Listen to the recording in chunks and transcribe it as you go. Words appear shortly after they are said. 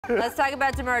Let's talk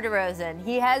about DeMar DeRozan.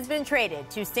 He has been traded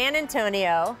to San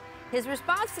Antonio. His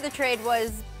response to the trade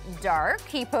was dark.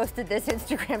 He posted this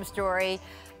Instagram story,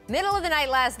 middle of the night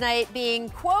last night, being,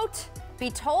 quote, "Be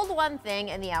told one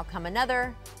thing and the outcome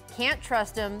another. Can't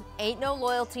trust him. Ain't no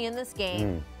loyalty in this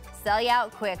game. Sell you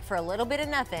out quick for a little bit of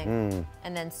nothing.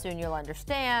 And then soon you'll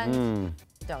understand.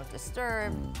 Don't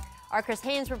disturb." Our Chris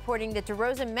Haynes reporting that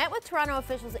DeRozan met with Toronto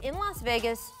officials in Las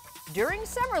Vegas during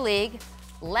Summer League,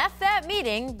 left that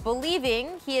meeting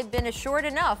believing he had been assured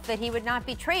enough that he would not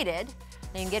be traded.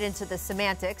 And you can get into the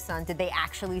semantics on did they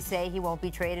actually say he won't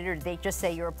be traded or did they just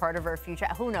say you're a part of our future?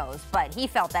 Who knows? But he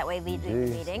felt that way leading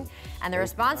the meeting. And the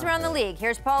response around the league,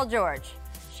 here's Paul George,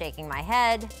 shaking my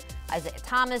head. Isaiah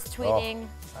Thomas tweeting,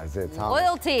 Isaiah Thomas.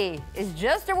 "Loyalty is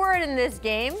just a word in this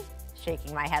game."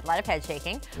 Shaking my head, a lot of head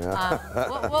shaking.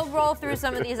 We'll roll through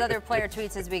some of these other player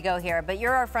tweets as we go here, but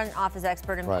you're our front office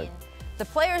expert. I mean, the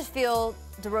players feel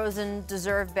DeRozan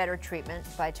deserved better treatment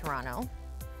by Toronto.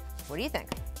 What do you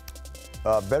think?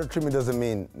 Better treatment doesn't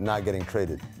mean not getting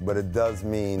traded, but it does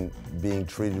mean being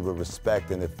treated with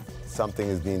respect. And if something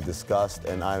is being discussed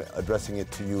and I'm addressing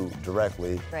it to you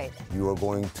directly, you are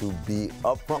going to be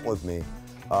upfront with me.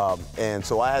 And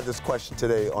so I had this question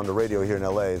today on the radio here in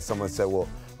LA, and someone said, well,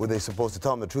 were they supposed to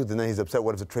tell him the truth? And then he's upset,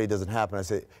 what if the trade doesn't happen? I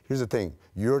say, here's the thing.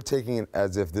 You're taking it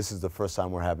as if this is the first time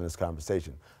we're having this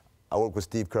conversation. I work with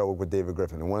Steve Kerr, I work with David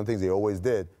Griffin, and one of the things they always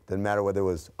did, didn't matter whether it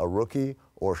was a rookie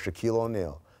or Shaquille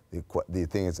O'Neal, the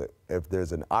thing is that if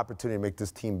there's an opportunity to make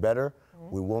this team better,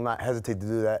 we will not hesitate to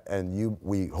do that, and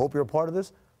we hope you're a part of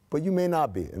this, but you may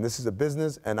not be. And this is a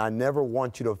business, and I never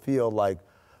want you to feel like,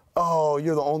 oh,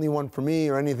 you're the only one for me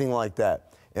or anything like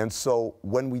that. And so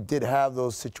when we did have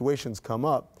those situations come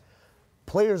up,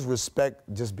 players respect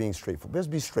just being straightforward. Just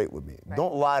be straight with me.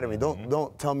 Don't lie to me.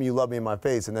 Don't tell me you love me in my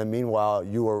face, and then meanwhile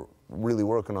you are really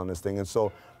working on this thing. And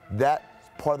so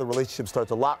that part of the relationship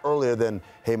starts a lot earlier than,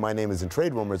 hey, my name is in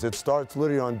trade rumors. It starts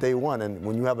literally on day one. And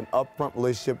when you have an upfront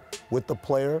relationship with the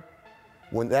player,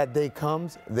 when that day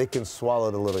comes, they can swallow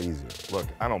it a little easier. Look,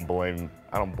 I don't blame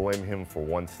him for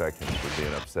 1 second for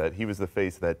being upset. He was the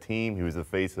face of that team. He was the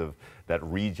face of that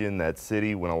region, that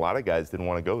city, when a lot of guys didn't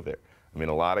want to go there. I mean,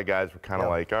 a lot of guys were kind of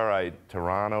like, all right,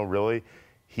 Toronto, really?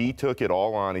 He took it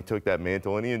all on. He took that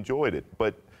mantle, and he enjoyed it.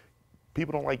 But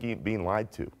people don't like being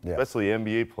lied to, especially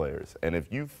NBA players. And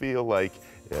if you feel like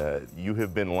you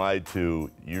have been lied to,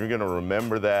 you're going to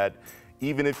remember that,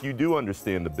 even if you do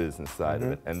understand the business side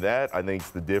of it. And that, I think,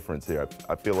 is the difference here.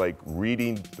 I feel like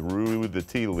reading through the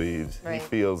tea leaves, he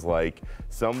feels like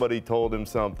somebody told him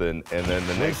something, and then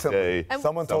the next day,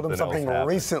 someone told him something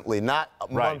recently, not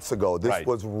months ago. This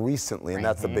was recently, and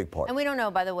that's the big part. And we don't know,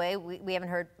 by the way, we haven't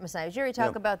heard Masai Ujiri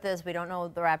talk about this. We don't know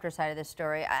the Raptors side of this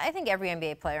story. I think every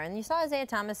NBA player, and you saw Isaiah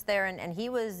Thomas there, and he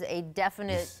was a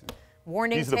definite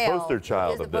warning He's the poster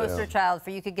child of this. He's the poster child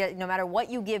for you could get, no matter what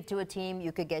you give to a team,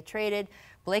 you could get traded.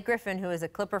 Blake Griffin, who is a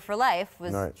Clipper for life,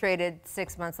 was traded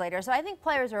 6 months later. So I think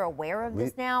players are aware of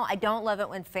this now. I don't love it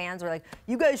when fans are like,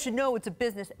 you guys should know it's a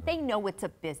business. They know it's a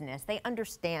business. They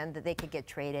understand that they could get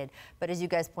traded. But as you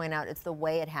guys point out, it's the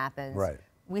way it happens.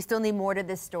 We still need more to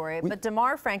this story. But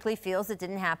DeMar, frankly, feels it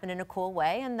didn't happen in a cool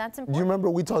way, and that's important. Do you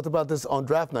remember we talked about this on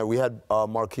draft night? We had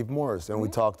Markieff Morris, and we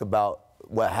talked about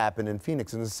what happened in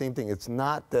Phoenix. And it's the same thing. It's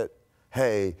not that,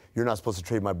 hey, you're not supposed to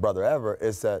trade my brother ever.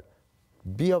 It's that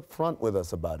be upfront with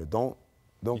us about it. Don't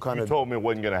kind of. You told me it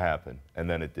wasn't going to happen, and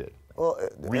then it did. Well,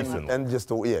 recently. And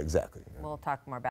just, exactly. We'll talk more about